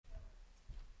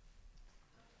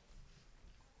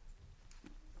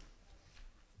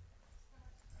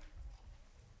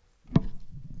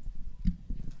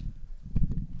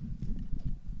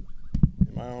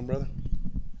on, brother?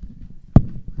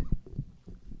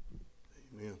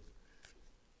 Amen.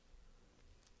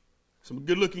 Some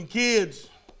good-looking kids.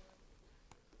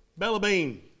 Bella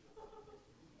Bean.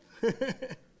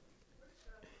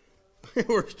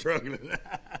 We're struggling.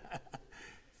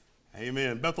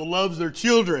 Amen. Bethel loves their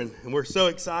children, and we're so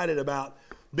excited about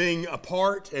being a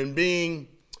part and being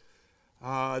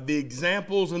the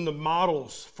examples and the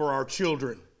models for our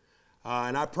children.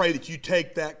 And I pray that you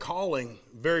take that calling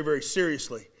very, very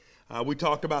seriously. We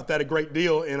talked about that a great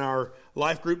deal in our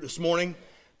life group this morning,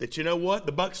 that you know what?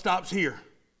 The buck stops here.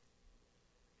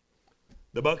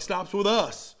 The buck stops with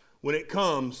us when it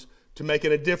comes to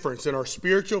making a difference in our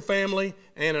spiritual family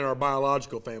and in our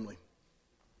biological family.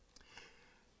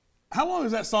 How long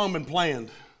has that song been planned,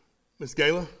 Miss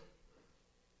Gayla?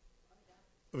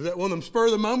 Was that one of them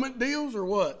spur-of-the-moment deals or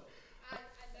what? I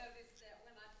noticed that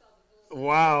when I saw the bulletin.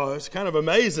 Wow, it's kind of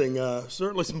amazing.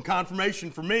 Certainly some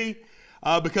confirmation for me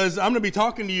because I'm going to be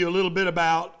talking to you a little bit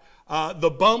about the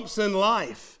bumps in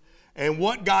life and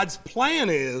what God's plan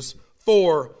is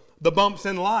for the bumps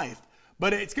in life.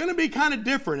 But it's going to be kind of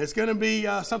different. It's going to be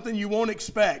something you won't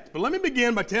expect. But let me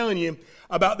begin by telling you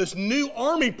about this new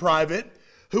Army private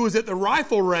who was at the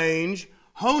rifle range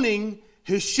honing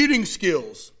his shooting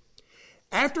skills.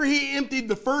 After he emptied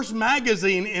the first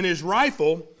magazine in his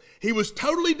rifle, he was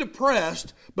totally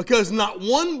depressed because not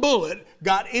one bullet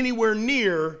got anywhere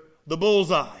near the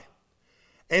bullseye.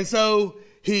 And so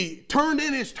he turned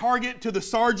in his target to the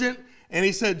sergeant and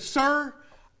he said, "Sir,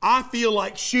 I feel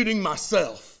like shooting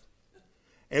myself."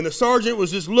 And the sergeant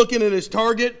was just looking at his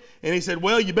target and he said,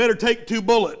 "Well, you better take 2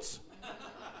 bullets."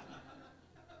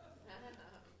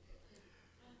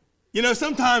 You know,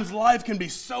 sometimes life can be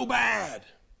so bad.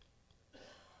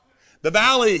 The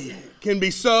valley can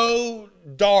be so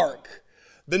dark.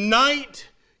 The night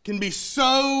can be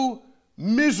so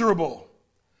miserable.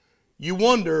 You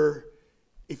wonder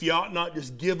if you ought not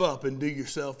just give up and do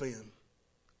yourself in.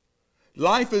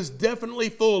 Life is definitely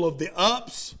full of the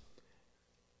ups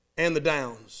and the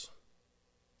downs.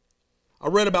 I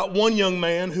read about one young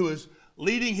man who is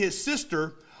leading his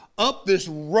sister up this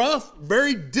rough,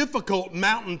 very difficult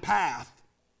mountain path.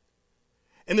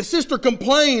 And the sister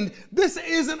complained, "This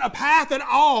isn't a path at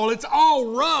all. It's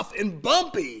all rough and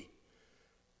bumpy."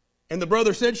 And the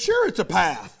brother said, "Sure, it's a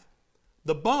path.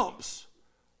 The bumps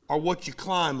are what you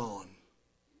climb on."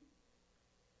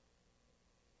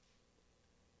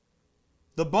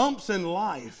 The bumps in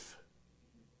life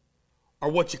are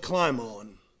what you climb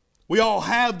on. We all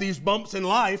have these bumps in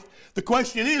life. The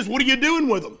question is, what are you doing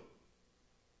with them?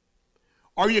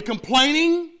 Are you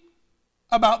complaining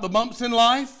about the bumps in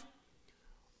life?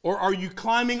 Or are you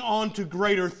climbing on to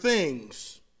greater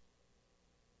things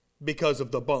because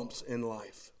of the bumps in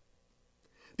life?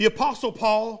 The Apostle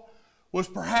Paul was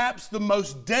perhaps the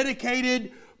most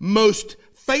dedicated, most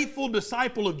faithful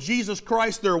disciple of Jesus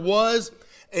Christ there was.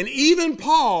 And even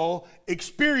Paul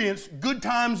experienced good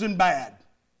times and bad.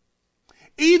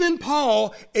 Even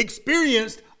Paul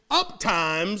experienced up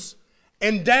times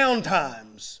and down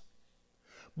times.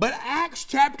 But Acts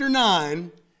chapter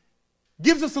 9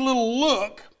 gives us a little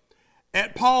look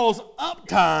at Paul's up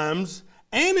times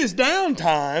and his down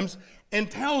times and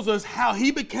tells us how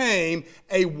he became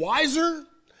a wiser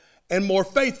and more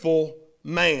faithful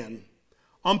man.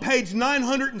 On page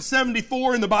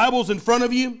 974 in the Bibles in front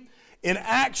of you, in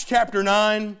Acts chapter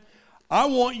 9, I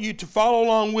want you to follow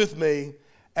along with me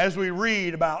as we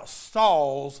read about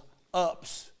Saul's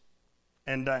ups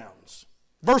and downs.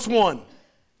 Verse 1.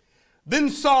 Then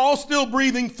Saul, still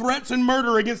breathing threats and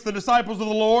murder against the disciples of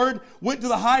the Lord, went to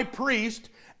the high priest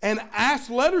and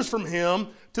asked letters from him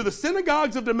to the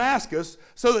synagogues of Damascus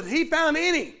so that he found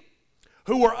any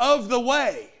who were of the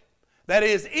way. That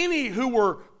is, any who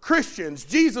were Christians,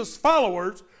 Jesus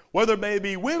followers, whether they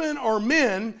be women or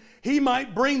men, he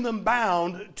might bring them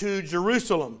bound to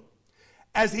Jerusalem.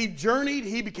 As he journeyed,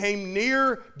 he became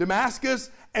near Damascus,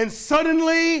 and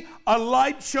suddenly a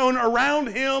light shone around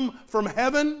him from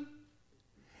heaven.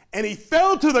 And he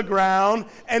fell to the ground,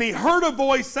 and he heard a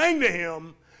voice saying to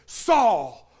him,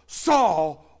 "Saul,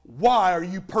 Saul, why are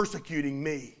you persecuting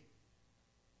me?"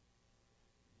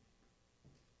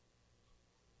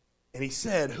 And he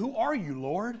said, "Who are you,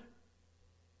 Lord?"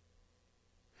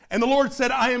 And the Lord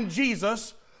said, "I am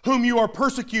Jesus, whom you are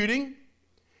persecuting.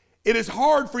 It is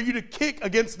hard for you to kick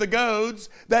against the goads.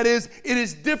 That is, it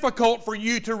is difficult for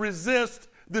you to resist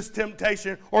this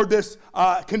temptation or this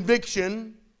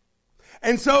conviction."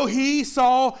 And so he,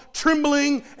 Saul,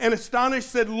 trembling and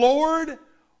astonished, said, "Lord,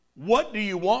 what do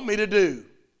you want me to do?"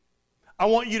 I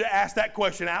want you to ask that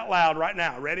question out loud right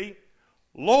now. Ready?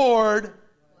 Lord,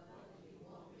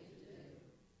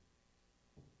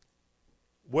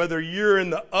 Whether you're in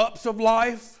the ups of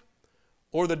life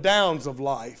or the downs of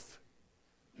life,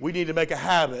 we need to make a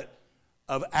habit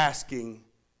of asking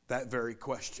that very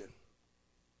question.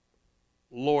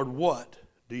 Lord, what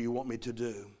do you want me to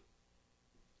do?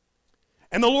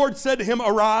 And the Lord said to him,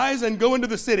 arise and go into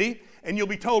the city, and you'll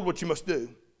be told what you must do.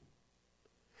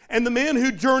 And the men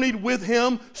who journeyed with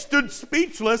him stood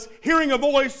speechless, hearing a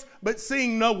voice, but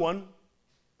seeing no one.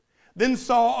 Then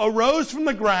Saul arose from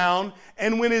the ground,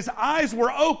 and when his eyes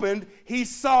were opened, he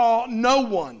saw no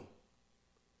one.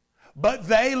 But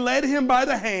they led him by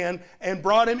the hand and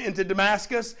brought him into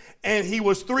Damascus, and he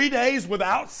was 3 days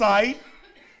without sight,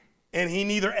 and he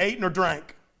neither ate nor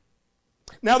drank.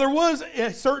 Now there was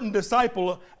a certain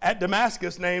disciple at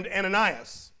Damascus named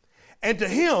Ananias, and to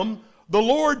him the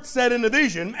Lord said in a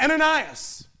vision,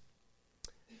 Ananias.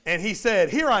 And he said,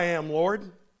 here I am,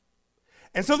 Lord.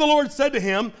 And so the Lord said to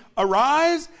him,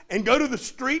 arise and go to the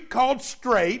street called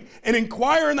Straight and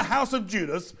inquire in the house of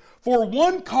Judas for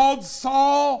one called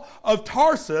Saul of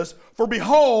Tarsus, for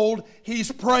behold,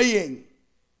 he's praying.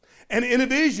 And in a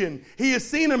vision, he has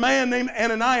seen a man named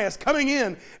Ananias coming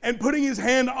in and putting his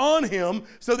hand on him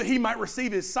so that he might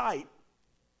receive his sight.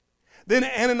 Then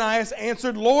Ananias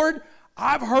answered, Lord,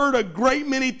 I've heard a great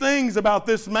many things about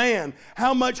this man,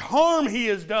 how much harm he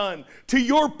has done to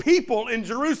your people in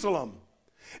Jerusalem.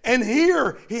 And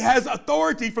here he has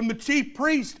authority from the chief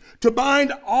priest to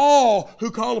bind all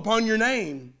who call upon your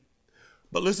name.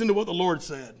 But listen to what the Lord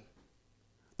said.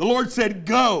 The Lord said,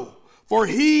 go, for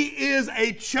he is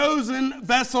a chosen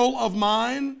vessel of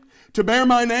mine to bear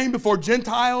my name before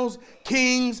Gentiles,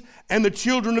 kings, and the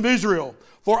children of Israel.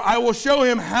 For I will show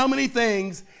him how many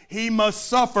things he must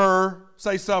suffer,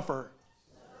 say suffer,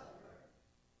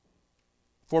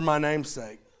 for my name's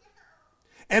sake.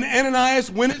 And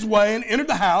Ananias went his way and entered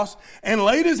the house and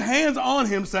laid his hands on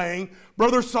him, saying,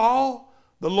 Brother Saul,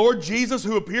 the Lord Jesus,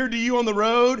 who appeared to you on the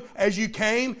road as you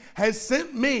came, has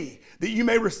sent me that you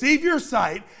may receive your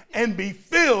sight and be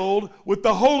filled with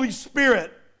the Holy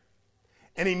Spirit.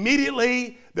 And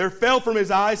immediately there fell from his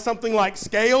eyes something like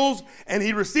scales, and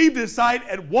he received his sight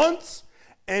at once,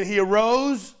 and he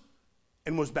arose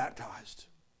and was baptized.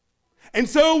 And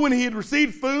so when he had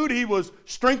received food, he was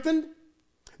strengthened.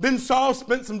 Then Saul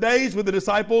spent some days with the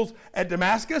disciples at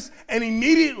Damascus, and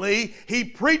immediately he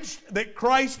preached that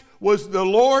Christ was the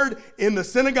Lord in the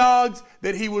synagogues,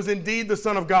 that he was indeed the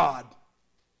Son of God.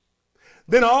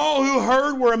 Then all who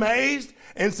heard were amazed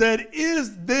and said,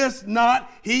 is this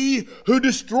not he who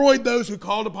destroyed those who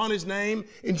called upon his name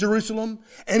in Jerusalem,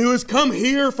 and who has come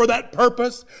here for that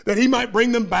purpose, that he might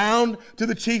bring them bound to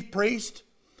the chief priest?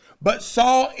 But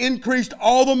Saul increased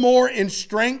all the more in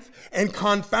strength and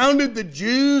confounded the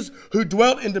Jews who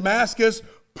dwelt in Damascus,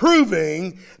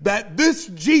 proving that this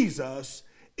Jesus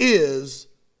is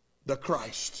the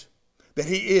Christ, that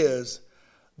he is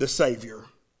the Savior.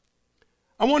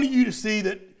 I wanted you to see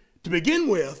that, to begin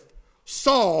with,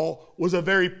 Saul was a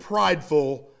very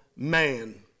prideful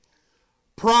man.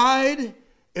 Pride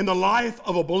in the life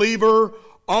of a believer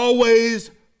always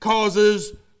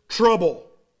causes trouble.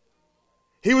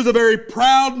 He was a very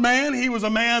proud man. He was a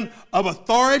man of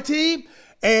authority,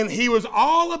 and he was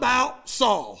all about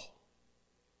Saul.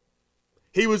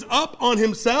 He was up on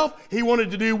himself. He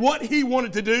wanted to do what he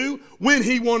wanted to do when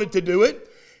he wanted to do it.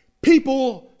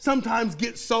 People sometimes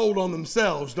get sold on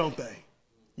themselves, don't they?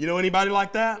 You know anybody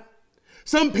like that?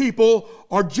 Some people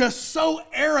are just so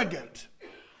arrogant,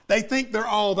 they think they're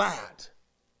all that.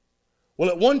 Well,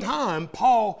 at one time,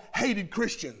 Paul hated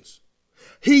Christians.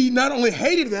 He not only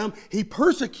hated them, he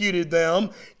persecuted them,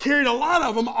 carried a lot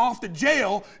of them off to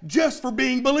jail just for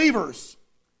being believers.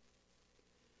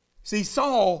 See,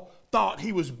 Saul thought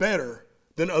he was better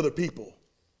than other people.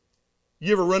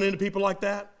 You ever run into people like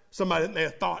that? Somebody that may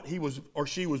have thought he was or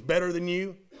she was better than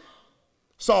you?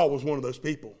 Saul was one of those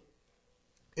people.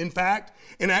 In fact,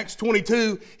 in Acts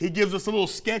 22, he gives us a little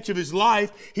sketch of his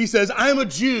life. He says, I'm a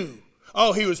Jew.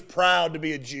 Oh, he was proud to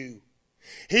be a Jew.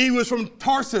 He was from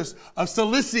Tarsus of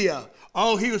Cilicia.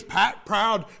 Oh, he was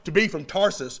proud to be from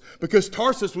Tarsus because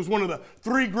Tarsus was one of the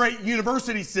 3 great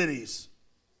university cities.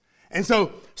 And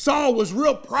so Saul was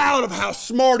real proud of how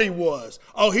smart he was.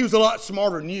 Oh, he was a lot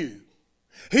smarter than you.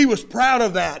 He was proud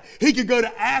of that. He could go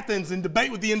to Athens and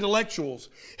debate with the intellectuals.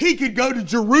 He could go to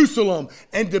Jerusalem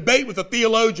and debate with the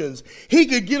theologians. He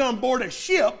could get on board a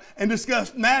ship and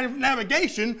discuss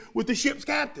navigation with the ship's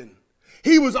captain.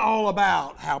 He was all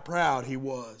about how proud he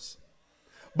was.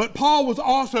 But Paul was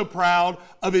also proud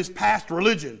of his past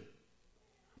religion.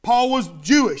 Paul was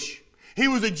Jewish. He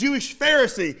was a Jewish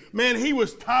Pharisee. Man, he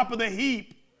was top of the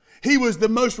heap. He was the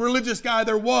most religious guy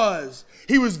there was.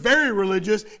 He was very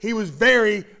religious. He was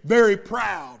very, very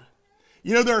proud.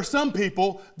 You know, there are some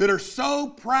people that are so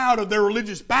proud of their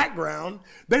religious background,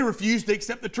 they refuse to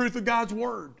accept the truth of God's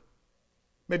word.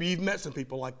 Maybe you've met some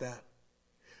people like that.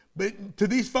 But to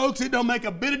these folks, it don't make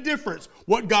a bit of difference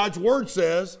what God's word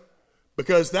says,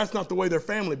 because that's not the way their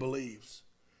family believes.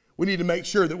 We need to make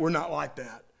sure that we're not like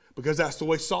that, because that's the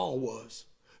way Saul was.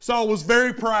 Saul was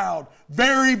very proud,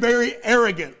 very, very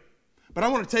arrogant. But I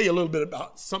want to tell you a little bit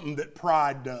about something that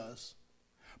pride does.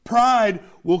 Pride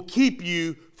will keep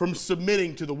you from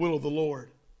submitting to the will of the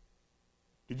Lord.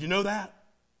 Did you know that?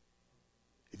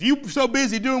 If you're so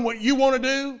busy doing what you want to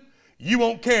do, you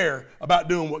won't care about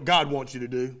doing what God wants you to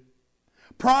do.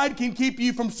 Pride can keep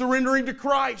you from surrendering to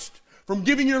Christ, from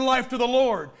giving your life to the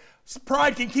Lord.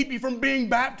 Pride can keep you from being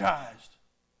baptized.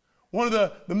 One of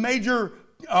the major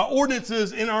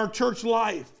ordinances in our church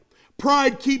life.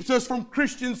 Pride keeps us from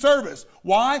Christian service.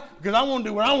 Why? Because I want to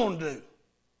do what I want to do,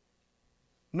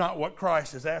 not what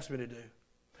Christ has asked me to do.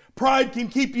 Pride can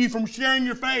keep you from sharing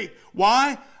your faith.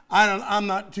 Why? I'm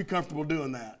not too comfortable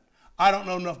doing that. I don't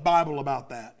know enough Bible about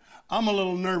that. I'm a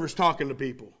little nervous talking to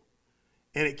people.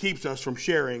 And it keeps us from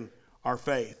sharing our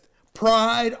faith.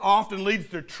 Pride often leads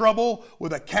to trouble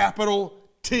with a capital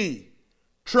T.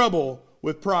 Trouble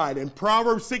with pride. In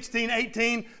Proverbs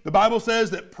 16:18, the Bible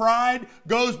says that pride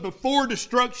goes before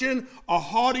destruction, a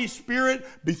haughty spirit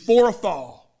before a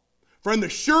fall. Friend, the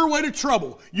sure way to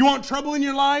trouble. You want trouble in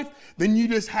your life? Then you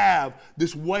just have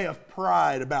this way of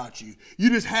pride about you.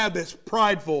 You just have this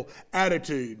prideful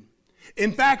attitude.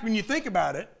 In fact, when you think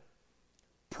about it,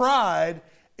 pride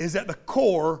is at the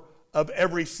core of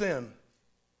every sin.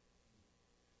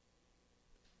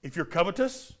 If you're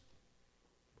covetous,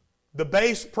 the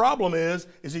base problem is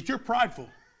that you're prideful.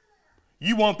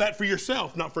 You want that for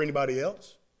yourself, not for anybody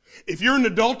else. If you're an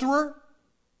adulterer,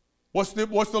 what's the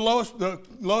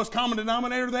lowest common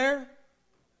denominator there?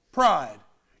 Pride.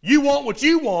 You want what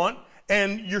you want,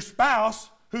 and your spouse,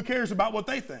 who cares about what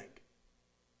they think?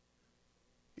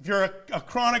 If you're a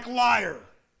chronic liar,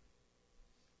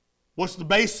 what's the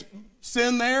base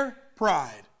sin there?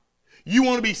 Pride. You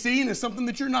want to be seen as something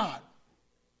that you're not.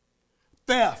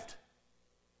 Theft.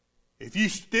 If you're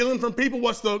stealing from people,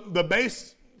 what's the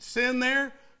base sin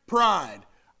there? Pride.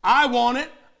 I want it,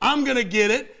 I'm going to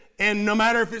get it, and no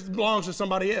matter if it belongs to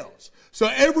somebody else. So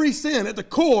every sin, at the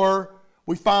core,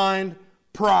 we find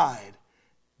pride.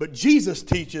 But Jesus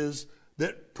teaches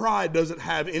that pride doesn't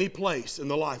have any place in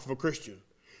the life of a Christian.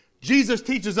 Jesus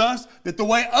teaches us that the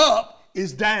way up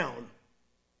is down.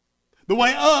 The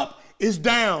way up is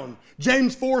down.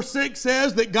 James 4:6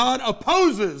 says that God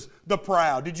opposes the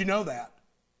proud. Did you know that?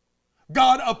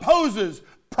 God opposes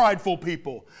prideful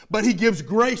people, but he gives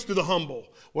grace to the humble.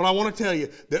 Well, I want to tell you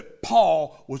that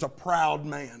Paul was a proud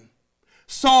man.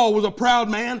 Saul was a proud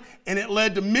man, and it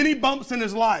led to many bumps in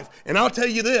his life. And I'll tell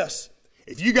you this,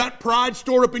 if you got pride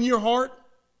stored up in your heart,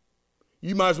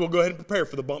 you might as well go ahead and prepare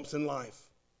for the bumps in life,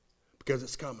 because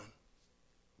it's coming.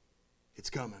 It's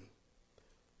coming.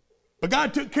 But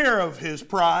God took care of his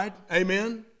pride.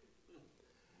 Amen.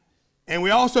 And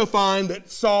we also find that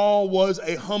Saul was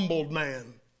a humbled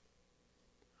man.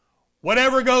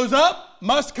 Whatever goes up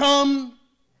must come.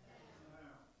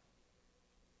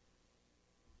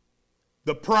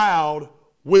 The proud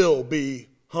will be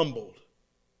humbled.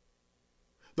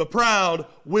 The proud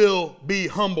will be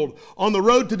humbled. On the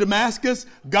road to Damascus,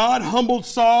 God humbled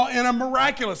Saul in a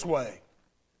miraculous way.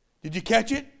 Did you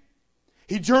catch it?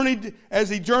 As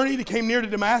he journeyed, he came near to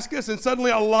Damascus, and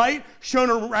suddenly a light shone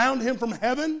around him from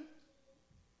heaven.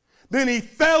 Then he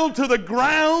fell to the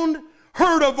ground,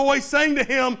 heard a voice saying to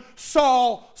him,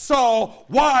 Saul, Saul,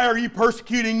 why are you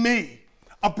persecuting me?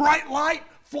 A bright light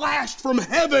flashed from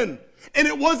heaven, and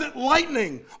it wasn't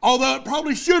lightning, although it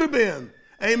probably should have been.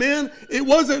 Amen? It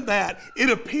wasn't that. It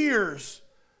appears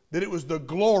that it was the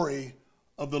glory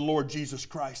of the Lord Jesus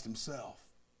Christ himself.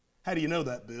 How do you know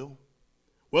that, Bill?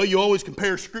 Well, you always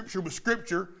compare Scripture with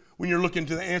Scripture when you're looking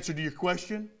to the answer to your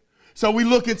question. So we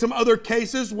look at some other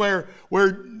cases where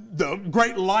the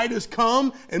great light has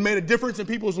come and made a difference in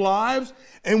people's lives.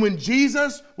 And when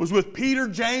Jesus was with Peter,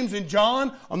 James, and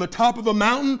John on the top of a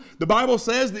mountain, the Bible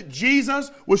says that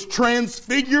Jesus was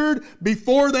transfigured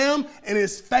before them, and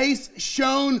his face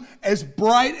shone as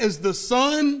bright as the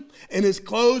sun, and his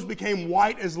clothes became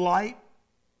white as light.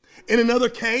 In another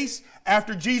case,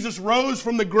 after Jesus rose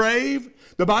from the grave,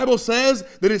 the Bible says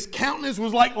that his countenance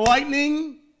was like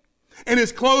lightning, and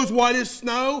his clothes white as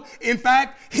snow. In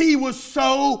fact, he was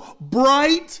so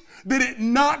bright that it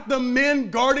knocked the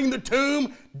men guarding the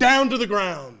tomb down to the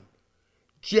ground,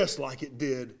 just like it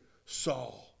did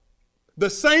Saul.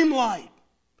 The same light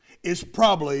is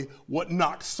probably what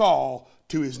knocked Saul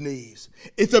to his knees.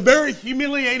 It's a very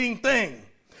humiliating thing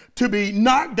to be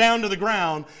knocked down to the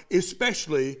ground,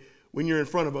 especially when you're in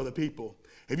front of other people.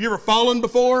 Have you ever fallen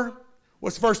before?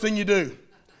 What's the first thing you do?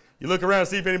 You look around and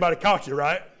see if anybody caught you,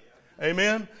 right?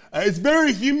 Amen? It's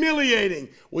very humiliating.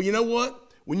 Well, you know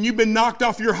what? When you've been knocked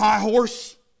off your high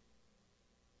horse,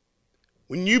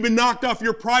 when you've been knocked off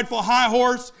your prideful high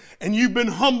horse and you've been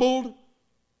humbled,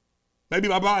 maybe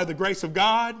by the grace of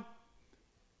God,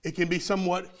 it can be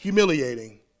somewhat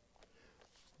humiliating.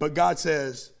 But God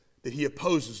says that he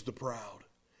opposes the proud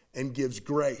and gives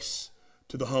grace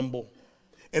to the humble.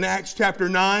 In Acts chapter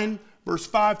 9, verse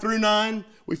 5 through 9,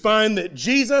 we find that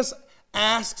Jesus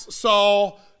asks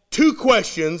Saul 2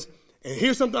 questions, and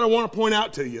here's something I want to point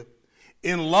out to you,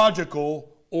 in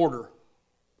logical order.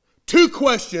 2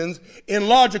 questions in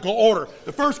logical order.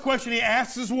 The first question he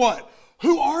asks is what?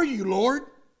 Who are you, Lord?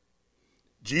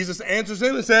 Jesus answers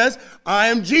him and says, I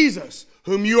am Jesus,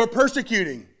 whom you are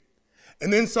persecuting.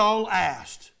 And then Saul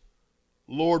asked,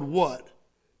 Lord, what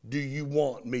do you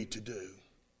want me to do?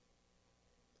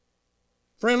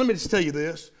 Friend, let me just tell you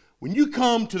this. When you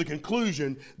come to the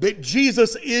conclusion that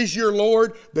Jesus is your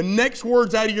Lord, the next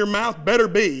words out of your mouth better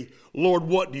be, Lord,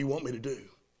 what do you want me to do?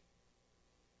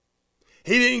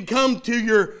 He didn't come to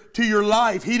your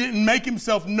life. He didn't make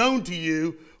himself known to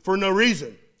you for no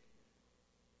reason.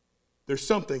 There's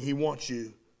something he wants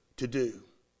you to do.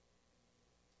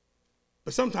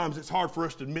 But sometimes it's hard for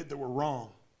us to admit that we're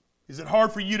wrong. Is it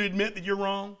hard for you to admit that you're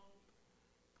wrong?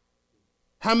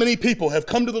 How many people have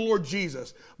come to the Lord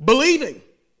Jesus believing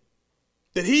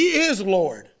that he is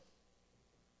Lord,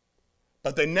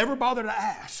 but they never bother to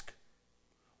ask,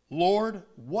 Lord,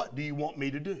 what do you want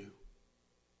me to do?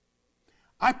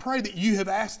 I pray that you have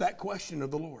asked that question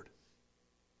of the Lord.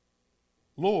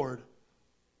 Lord,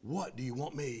 what do you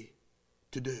want me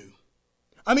to do?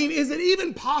 I mean, is it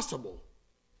even possible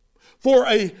for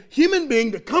a human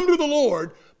being to come to the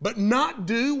Lord but not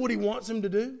do what he wants him to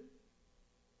do?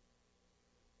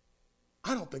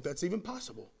 I don't think that's even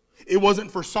possible. It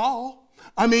wasn't for Saul.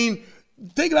 I mean,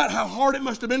 think about how hard it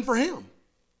must have been for him.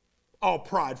 All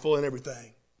prideful and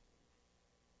everything.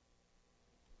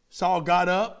 Saul got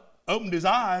up, opened his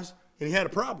eyes, and he had a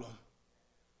problem.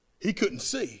 He couldn't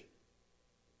see.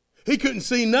 He couldn't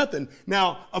see nothing.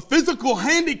 Now, a physical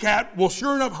handicap will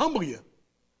sure enough humble you.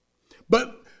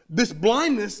 But this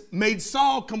blindness made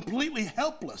Saul completely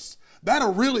helpless.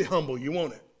 That'll really humble you,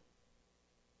 won't it?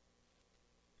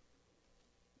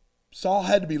 Saul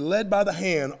had to be led by the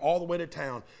hand all the way to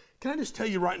town. Can I just tell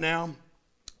you right now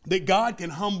that God can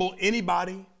humble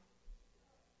anybody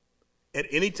at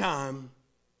any time,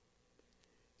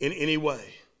 in any way.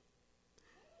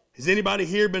 Has anybody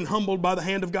here been humbled by the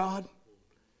hand of God?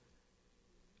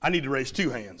 I need to raise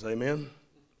 2 hands, amen.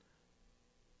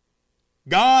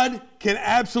 God can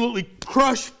absolutely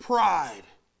crush pride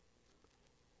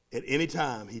at any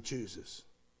time he chooses.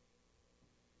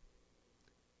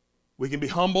 We can be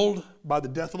humbled by the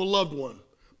death of a loved one.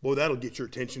 Boy, that'll get your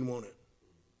attention, won't it?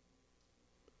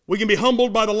 We can be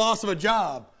humbled by the loss of a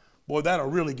job. Boy, that'll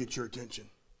really get your attention.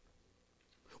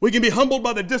 We can be humbled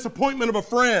by the disappointment of a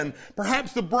friend,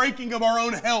 perhaps the breaking of our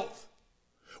own health.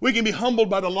 We can be humbled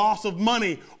by the loss of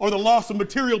money or the loss of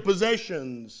material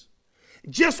possessions.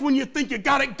 Just when you think you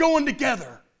got it going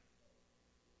together,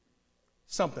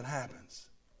 something happens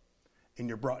and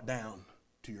you're brought down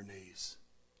to your knees.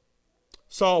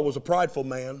 Saul was a prideful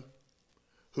man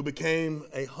who became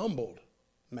a humbled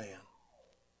man.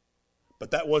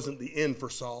 But that wasn't the end for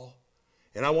Saul.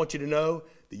 And I want you to know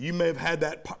that you may have had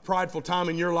that prideful time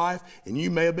in your life and you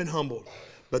may have been humbled.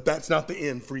 But that's not the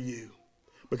end for you.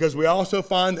 Because we also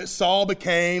find that Saul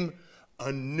became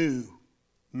a new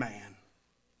man.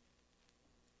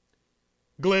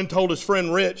 Glenn told his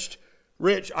friend Rich,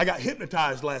 I got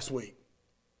hypnotized last week.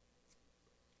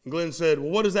 And Glenn said, well,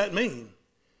 what does that mean?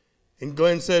 And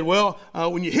Glenn said, well,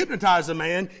 when you hypnotize a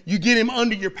man, you get him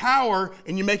under your power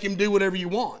and you make him do whatever you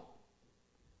want.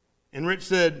 And Rich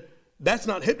said, that's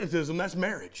not hypnotism, that's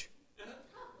marriage.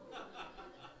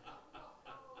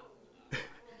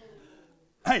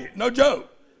 Hey, no joke.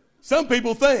 Some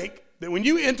people think that when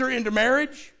you enter into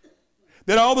marriage,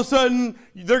 that all of a sudden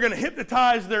they're going to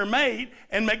hypnotize their mate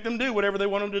and make them do whatever they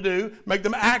want them to do, make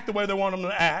them act the way they want them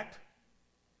to act.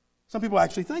 Some people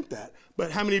actually think that.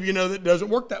 But how many of you know that it doesn't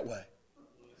work that way?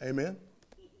 Amen?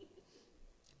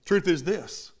 Truth is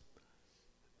this.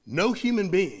 No human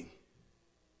being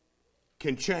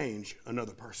can change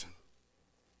another person.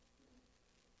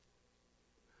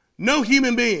 No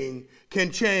human being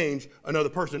can change another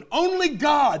person. Only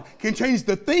God can change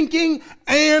the thinking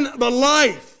and the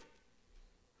life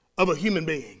of a human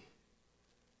being.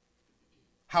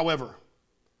 However,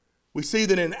 We see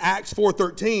that in Acts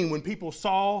 4:13, when people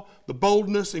saw the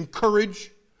boldness and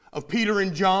courage of Peter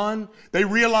and John, they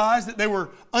realized that they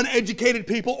were uneducated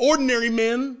people, ordinary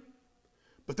men,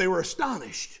 but they were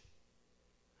astonished.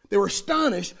 They were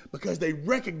astonished because they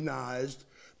recognized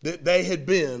that they had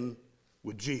been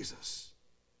with Jesus.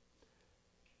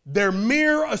 Their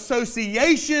mere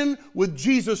association with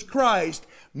Jesus Christ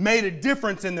made a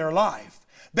difference in their life.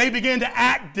 They began to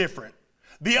act different.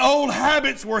 The old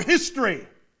habits were history.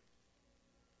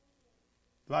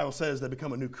 The Bible says they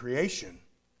become a new creation.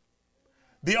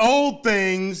 The old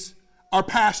things are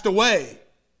passed away.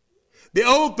 The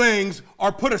old things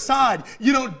are put aside.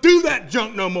 You don't do that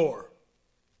junk no more.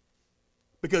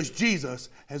 Because Jesus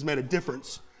has made a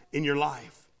difference in your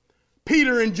life.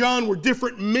 Peter and John were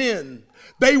different men.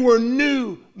 They were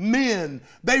new men.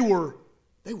 They were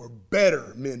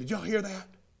better men. Did y'all hear that?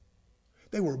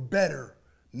 They were better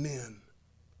men.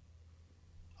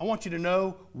 I want you to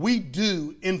know we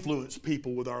do influence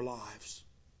people with our lives.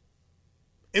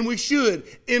 And we should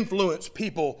influence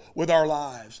people with our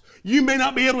lives. You may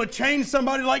not be able to change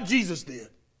somebody like Jesus did.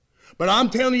 But I'm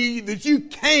telling you that you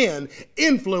can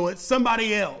influence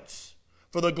somebody else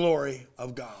for the glory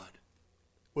of God.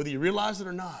 Whether you realize it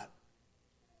or not,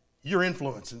 you're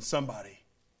influencing somebody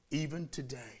even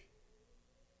today.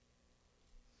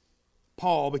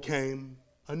 Paul became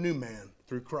a new man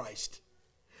through Christ.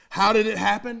 How did it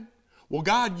happen? Well,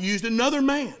 God used another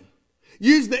man.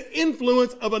 Used the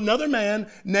influence of another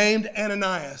man named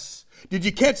Ananias. Did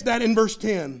you catch that in verse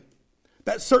 10?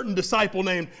 That certain disciple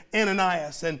named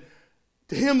Ananias. And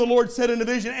to him the Lord said in a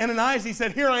vision, Ananias, he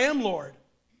said, "Here I am, Lord."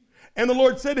 And the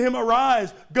Lord said to him,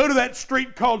 "Arise, go to that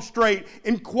street called Straight,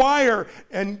 inquire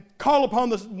and call upon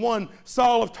the one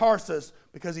Saul of Tarsus,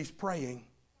 because he's praying."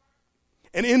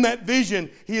 And in that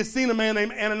vision, he has seen a man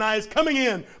named Ananias coming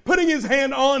in, putting his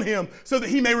hand on him so that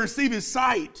he may receive his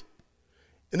sight.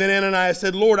 And then Ananias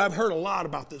said, "Lord, I've heard a lot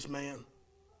about this man.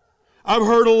 I've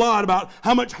heard a lot about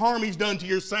how much harm he's done to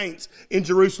your saints in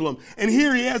Jerusalem. And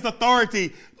here he has authority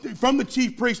from the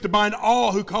chief priest to bind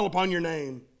all who call upon your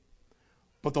name."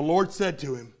 But the Lord said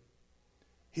to him,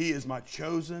 "He is my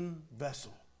chosen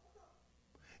vessel.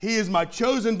 He is my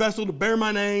chosen vessel to bear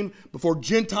my name before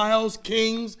Gentiles,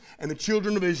 kings, and the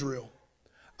children of Israel.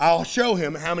 I'll show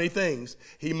him how many things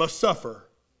he must suffer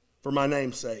for my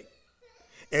name's sake."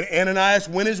 And Ananias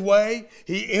went his way.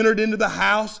 He entered into the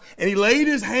house, and he laid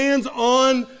his hands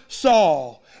on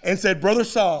Saul and said, "Brother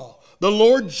Saul, the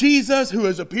Lord Jesus, who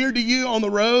has appeared to you on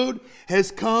the road, has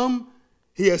come.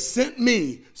 He has sent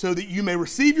me so that you may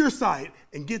receive your sight,"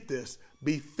 and get this,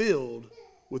 "be filled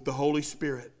with the Holy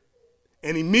Spirit."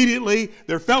 And immediately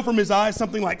there fell from his eyes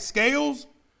something like scales,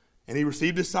 and he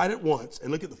received his sight at once.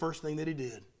 And look at the first thing that he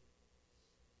did.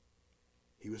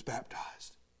 He was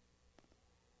baptized.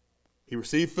 He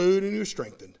received food and he was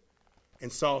strengthened.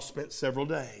 And Saul spent several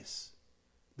days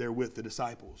there with the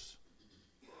disciples.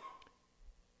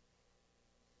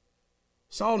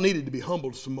 Saul needed to be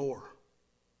humbled some more.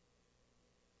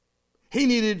 He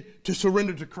needed to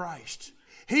surrender to Christ.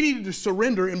 He needed to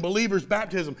surrender in believers'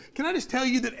 baptism. Can I just tell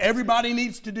you that everybody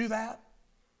needs to do that?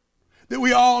 That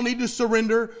we all need to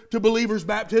surrender to believers'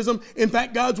 baptism. In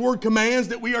fact, God's word commands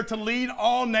that we are to lead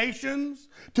all nations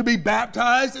to be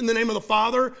baptized in the name of the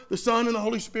Father, the Son, and the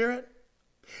Holy Spirit.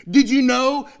 Did you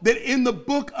know that in the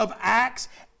book of Acts,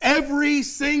 every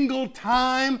single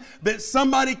time that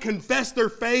somebody confessed their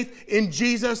faith in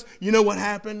Jesus, you know what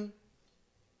happened?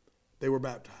 They were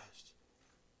baptized.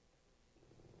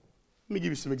 Let me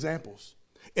give you some examples.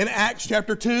 In Acts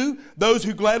chapter 2, those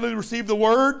who gladly received the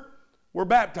word were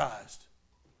baptized.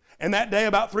 And that day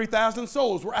about 3,000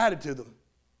 souls were added to them.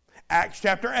 Acts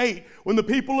chapter 8, when the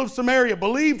people of Samaria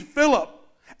believed Philip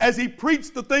as he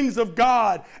preached the things of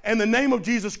God and the name of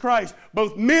Jesus Christ,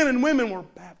 both men and women were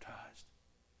baptized.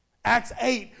 Acts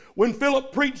 8, when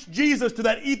Philip preached Jesus to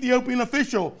that Ethiopian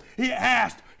official, he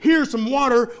asked, "Here's some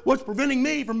water. What's preventing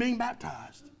me from being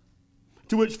baptized?"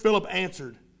 To which Philip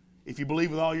answered, "If you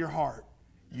believe with all your heart,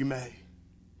 you may."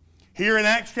 Here in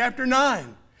Acts chapter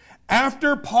 9,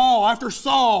 after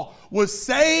Saul was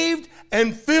saved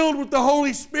and filled with the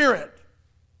Holy Spirit,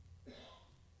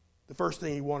 the first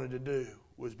thing he wanted to do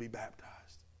was be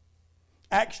baptized.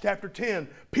 Acts chapter 10,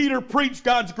 Peter preached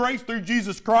God's grace through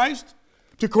Jesus Christ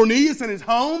to Cornelius and his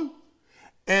home.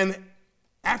 And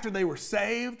after they were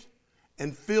saved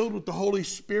and filled with the Holy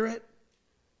Spirit,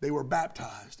 they were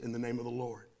baptized in the name of the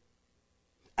Lord.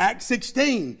 Acts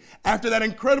 16, after that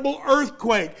incredible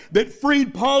earthquake that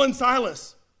freed Paul and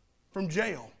Silas from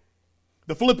jail,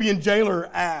 the Philippian jailer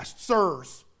asked,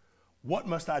 "Sirs, what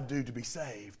must I do to be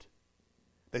saved?"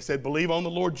 They said, believe on the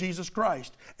Lord Jesus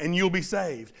Christ and you'll be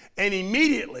saved. And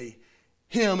immediately,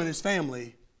 him and his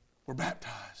family were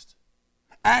baptized.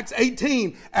 Acts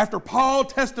 18, after Paul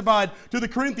testified to the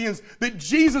Corinthians that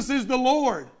Jesus is the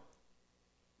Lord,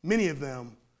 many of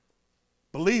them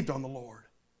believed on the Lord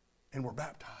and were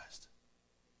baptized.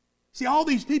 See, all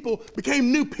these people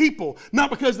became new people, not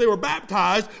because they were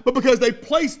baptized, but because they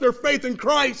placed their faith in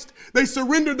Christ. They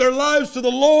surrendered their lives to the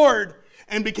Lord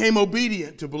and became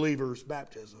obedient to believers'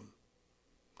 baptism.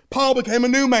 Paul became a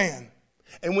new man.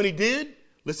 And when he did,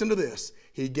 listen to this,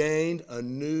 he gained a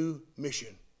new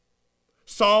mission.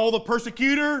 Saul the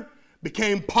persecutor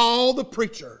became Paul the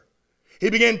preacher. He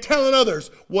began telling others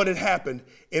what had happened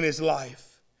in his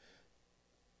life.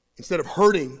 Instead of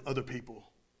hurting other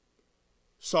people,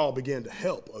 Saul began to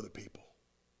help other people.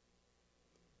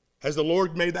 Has the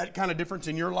Lord made that kind of difference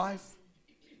in your life?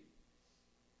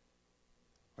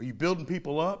 Are you building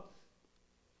people up?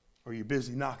 Or are you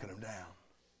busy knocking them down?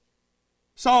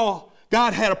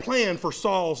 God had a plan for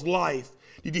Saul's life.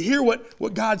 Did you hear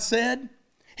what God said?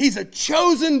 He's a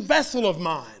chosen vessel of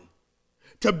mine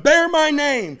to bear my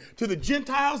name to the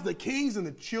Gentiles, the kings, and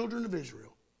the children of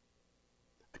Israel.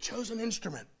 A chosen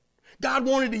instrument. God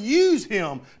wanted to use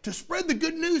him to spread the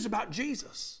good news about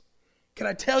Jesus. Can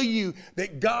I tell you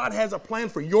that God has a plan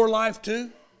for your life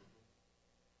too?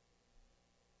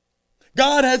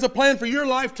 God has a plan for your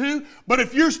life too, but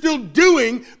if you're still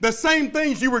doing the same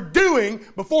things you were doing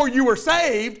before you were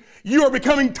saved, you are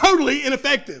becoming totally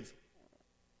ineffective.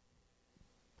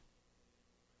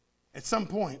 At some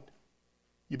point,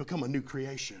 you become a new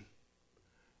creation,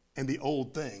 and the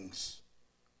old things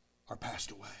are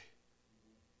passed away.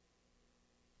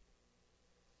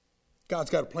 God's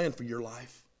got a plan for your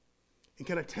life. And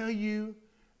can I tell you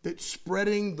that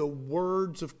spreading the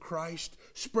words of Christ,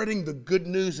 spreading the good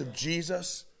news of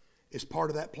Jesus is part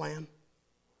of that plan?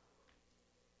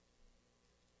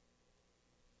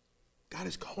 God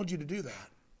has called you to do that.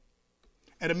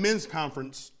 At a men's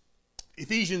conference,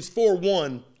 Ephesians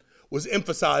 4:1 was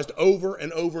emphasized over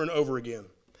and over and over again.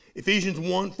 Ephesians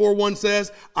 4:1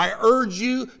 says, I urge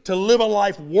you to live a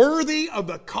life worthy of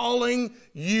the calling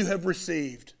you have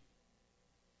received.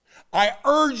 I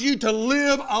urge you to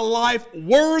live a life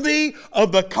worthy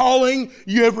of the calling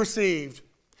you have received.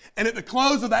 And at the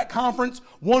close of that conference,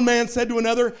 one man said to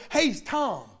another, hey,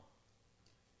 Tom,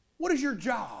 what is your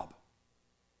job?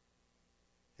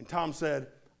 And Tom said,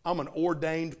 I'm an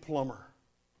ordained plumber.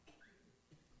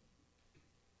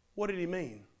 What did he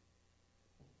mean?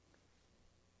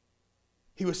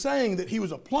 He was saying that he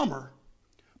was a plumber,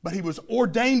 but he was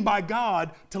ordained by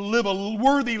God to live a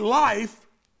worthy life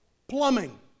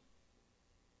plumbing.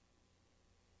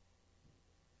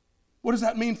 What does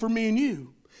that mean for me and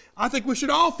you? I think we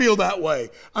should all feel that way.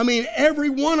 I mean,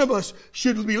 every one of us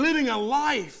should be living a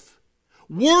life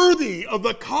worthy of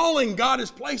the calling God has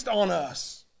placed on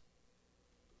us.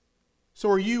 So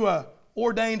are you an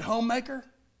ordained homemaker?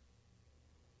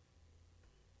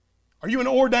 Are you an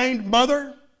ordained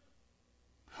mother?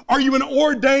 Are you an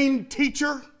ordained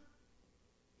teacher?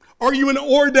 Are you an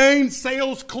ordained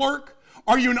sales clerk?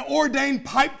 Are you an ordained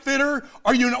pipe fitter?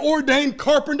 Are you an ordained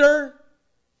carpenter?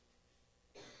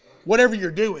 Whatever you're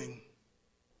doing,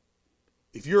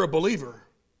 if you're a believer,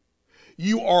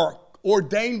 you are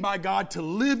ordained by God to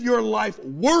live your life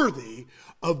worthy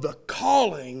of the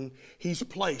calling He's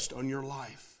placed on your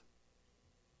life.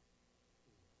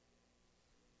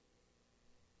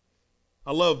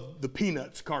 I love the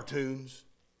Peanuts cartoons.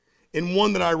 In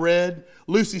one that I read,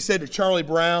 Lucy said to Charlie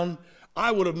Brown,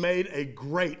 I would have made a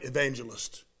great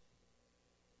evangelist.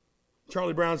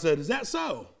 Charlie Brown said, is that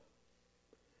so?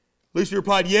 Lucy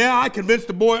replied, yeah, I convinced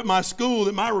a boy at my school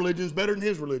that my religion is better than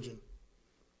his religion.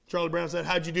 Charlie Brown said,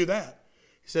 how'd you do that?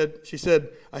 She said,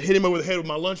 I hit him over the head with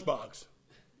my lunchbox.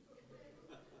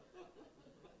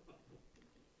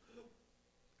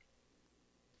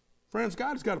 Friends,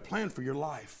 God has got a plan for your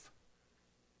life.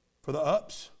 For the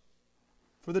ups,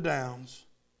 for the downs,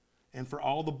 and for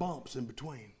all the bumps in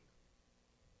between.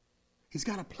 He's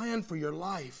got a plan for your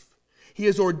life. He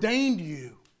has ordained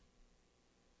you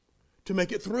to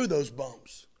make it through those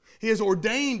bumps. He has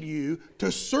ordained you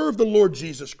to serve the Lord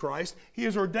Jesus Christ. He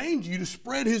has ordained you to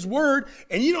spread His word,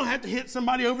 and you don't have to hit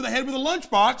somebody over the head with a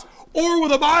lunchbox or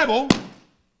with a Bible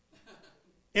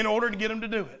in order to get them to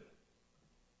do it.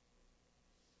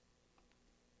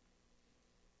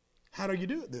 How do you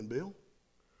do it then, Bill?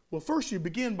 Well, first you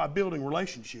begin by building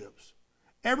relationships.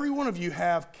 Every one of you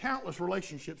have countless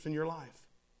relationships in your life.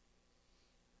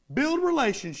 Build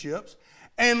relationships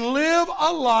and live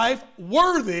a life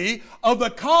worthy of the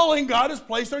calling God has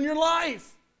placed on your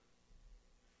life.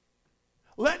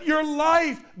 Let your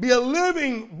life be a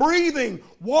living, breathing,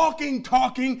 walking,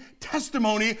 talking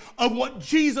testimony of what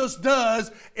Jesus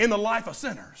does in the life of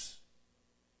sinners.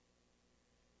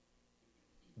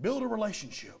 Build a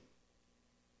relationship.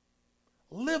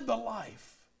 Live the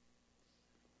life.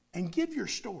 And give your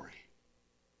story.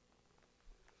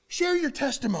 Share your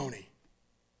testimony.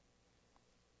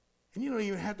 And you don't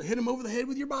even have to hit them over the head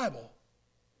with your Bible.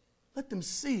 Let them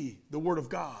see the Word of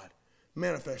God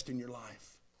manifest in your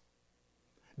life.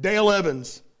 Dale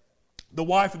Evans, the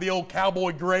wife of the old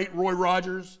cowboy great Roy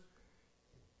Rogers,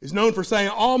 is known for saying,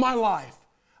 all my life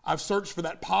I've searched for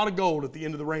that pot of gold at the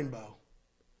end of the rainbow.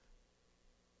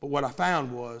 But what I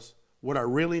found was what I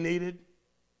really needed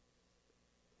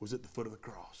was at the foot of the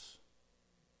cross.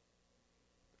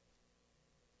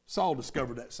 Saul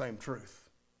discovered that same truth.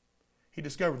 He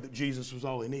discovered that Jesus was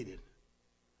all he needed.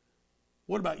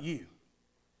 What about you?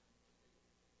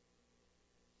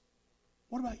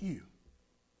 What about you?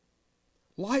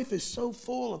 Life is so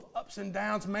full of ups and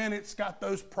downs. Man, it's got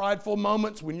those prideful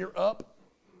moments when you're up.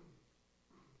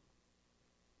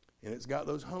 And it's got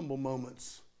those humble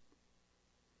moments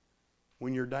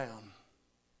when you're down.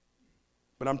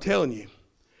 But I'm telling you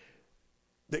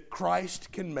that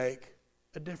Christ can make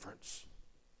a difference.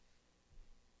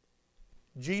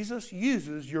 Jesus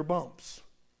uses your bumps.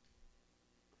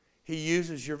 He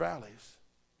uses your valleys.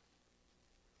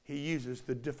 He uses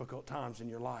the difficult times in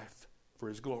your life for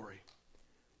His glory.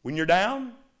 When you're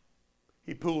down,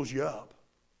 He pulls you up.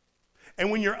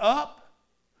 And when you're up,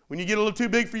 when you get a little too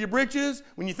big for your britches,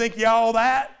 when you think you're all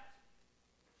that,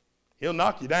 He'll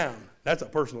knock you down. That's a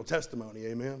personal testimony,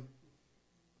 amen?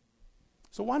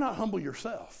 So why not humble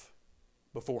yourself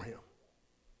before Him?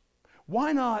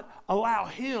 Why not allow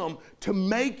Him to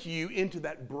make you into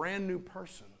that brand new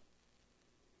person?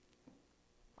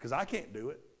 Because I can't do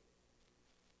it.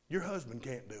 Your husband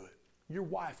can't do it. Your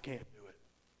wife can't do it.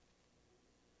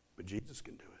 But Jesus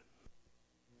can do it.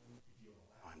 If you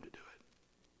allow Him to do it.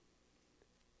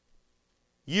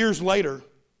 Years later,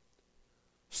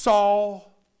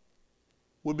 Saul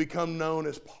would become known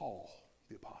as Paul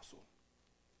the Apostle.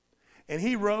 And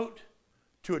he wrote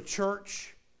to a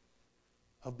church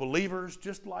of believers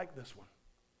just like this one.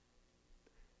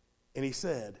 And he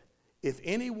said, if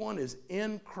anyone is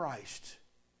in Christ,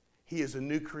 he is a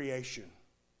new creation.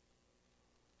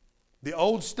 The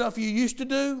old stuff you used to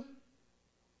do,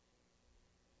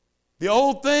 the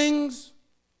old things,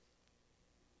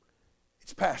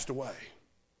 it's passed away.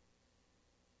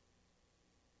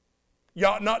 You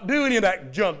ought not do any of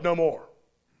that junk no more.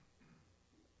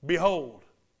 Behold,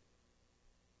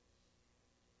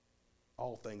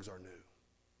 all things are new.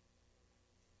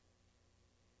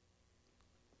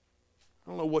 I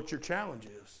don't know what your challenge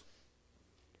is,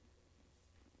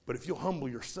 but if you'll humble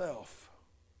yourself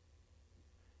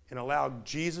and allow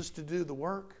Jesus to do the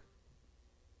work,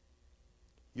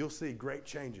 you'll see great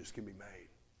changes can be made.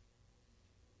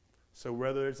 So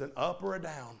whether it's an up or a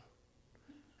down,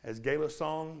 as Gayla's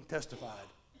song testified,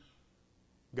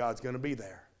 God's going to be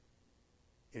there.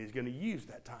 And He's going to use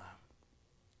that time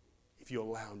if you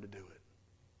allow Him to do it.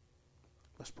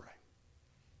 Let's pray.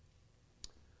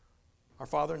 Our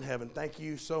Father in heaven, thank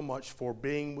You so much for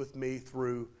being with me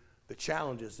through the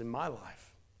challenges in my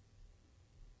life.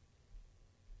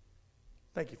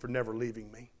 Thank You for never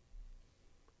leaving me.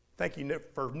 Thank You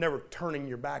for never turning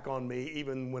Your back on me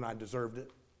even when I deserved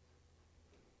it.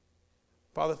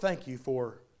 Father, thank You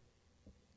for